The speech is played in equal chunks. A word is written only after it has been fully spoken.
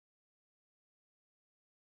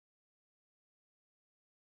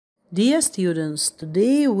Dear students,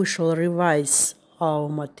 today we shall revise our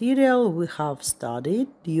material we have studied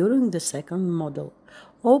during the second model.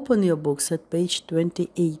 Open your books at page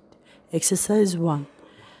 28. Exercise 1.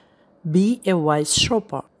 Be a wise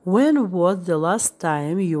shopper. When was the last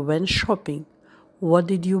time you went shopping? What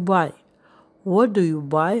did you buy? What do you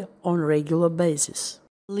buy on a regular basis?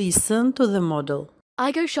 Listen to the model.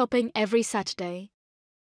 I go shopping every Saturday.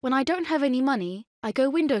 When I don't have any money, I go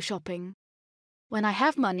window shopping. When I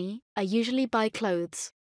have money, I usually buy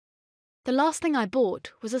clothes. The last thing I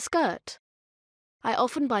bought was a skirt. I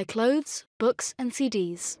often buy clothes, books, and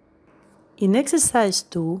CDs. In exercise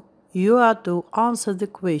 2, you are to answer the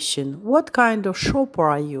question, what kind of shopper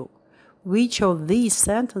are you? Which of these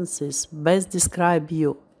sentences best describe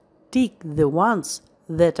you? Tick the ones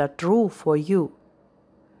that are true for you.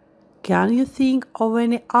 Can you think of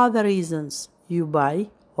any other reasons you buy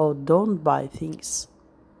or don't buy things?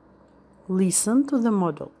 Listen to the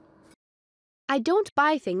model. I don't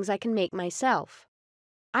buy things I can make myself.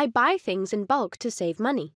 I buy things in bulk to save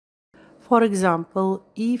money. For example,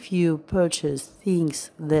 if you purchase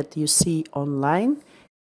things that you see online,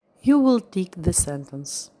 you will tick the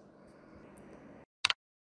sentence.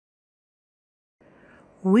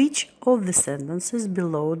 Which of the sentences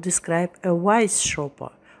below describe a wise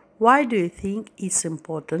shopper? Why do you think it's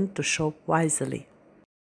important to shop wisely?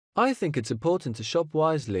 I think it's important to shop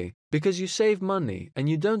wisely because you save money and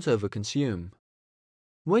you don't overconsume.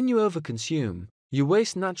 When you overconsume, you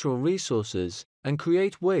waste natural resources and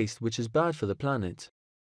create waste which is bad for the planet.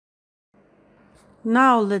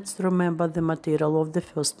 Now let's remember the material of the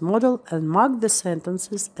first model and mark the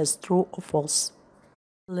sentences as true or false.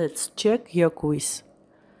 Let's check your quiz.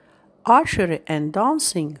 Archery and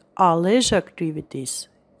dancing are leisure activities.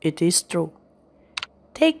 It is true.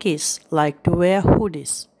 Techies like to wear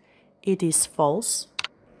hoodies. It is false,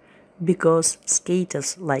 because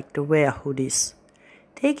skaters like to wear hoodies.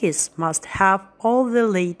 Techies must have all the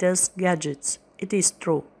latest gadgets. It is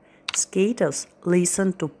true. Skaters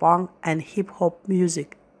listen to punk and hip-hop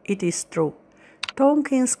music. It is true.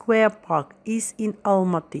 Tompkins Square Park is in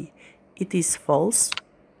Almaty. It is false,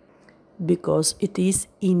 because it is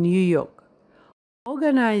in New York.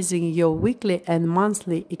 Organizing your weekly and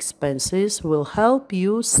monthly expenses will help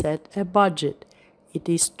you set a budget. It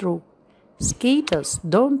is true. Skaters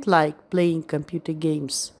don't like playing computer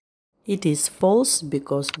games. It is false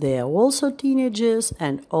because they are also teenagers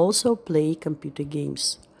and also play computer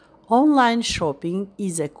games. Online shopping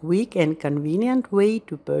is a quick and convenient way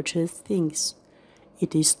to purchase things.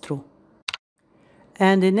 It is true.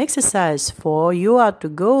 And in exercise 4, you are to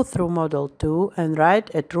go through model 2 and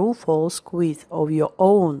write a true-false quiz of your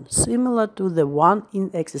own, similar to the one in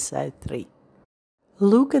exercise 3.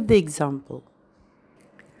 Look at the example.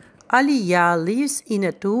 Aliyah lives in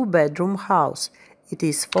a 2-bedroom house. It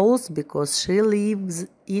is false because she lives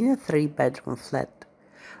in a 3-bedroom flat.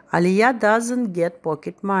 Aliyah doesn't get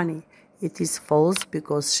pocket money. It is false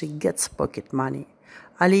because she gets pocket money.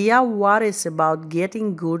 Aliyah worries about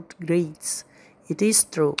getting good grades. It is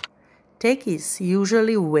true. Techies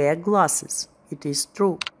usually wear glasses. It is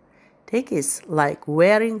true. Techies like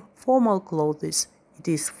wearing formal clothes. It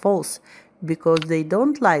is false because they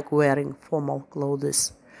don't like wearing formal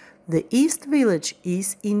clothes. The East Village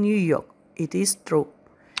is in New York. It is true.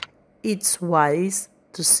 It's wise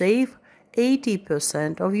to save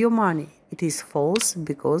 80% of your money. It is false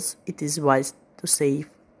because it is wise to save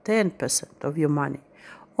 10% of your money.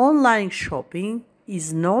 Online shopping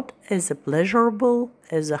is not as pleasurable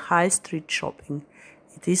as a high street shopping.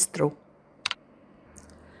 It is true.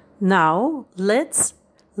 Now let's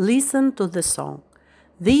listen to the song.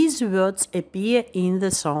 These words appear in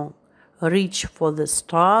the song. Reach for the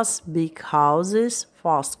stars, big houses,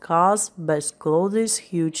 fast cars, best clothes,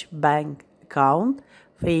 huge bank account,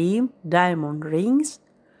 fame, diamond rings,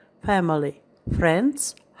 family,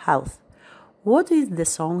 friends, health. What is the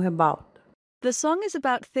song about? The song is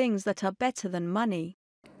about things that are better than money.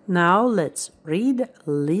 Now let's read,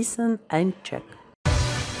 listen, and check.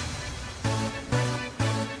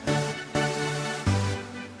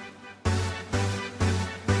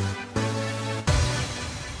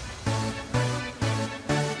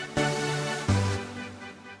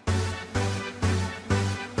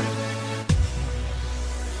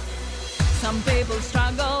 Some people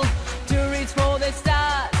struggle to reach for the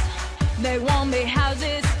stars. They want big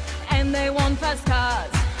houses and they want fast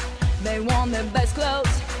cars. They want the best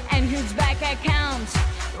clothes and huge bank accounts,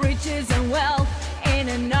 riches and wealth in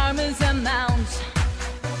enormous amounts.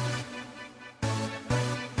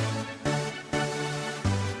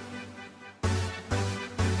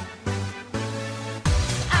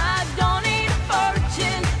 I don't need a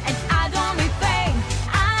fortune and I don't need fame.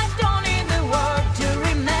 I don't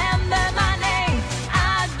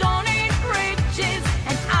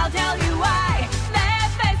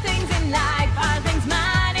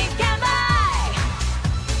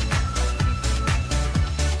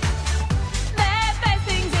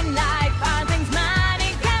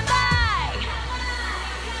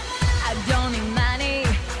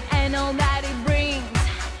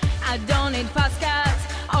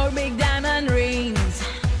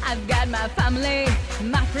family,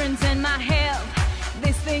 my friends and my health.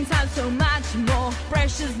 These things are so much more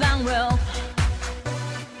precious than wealth.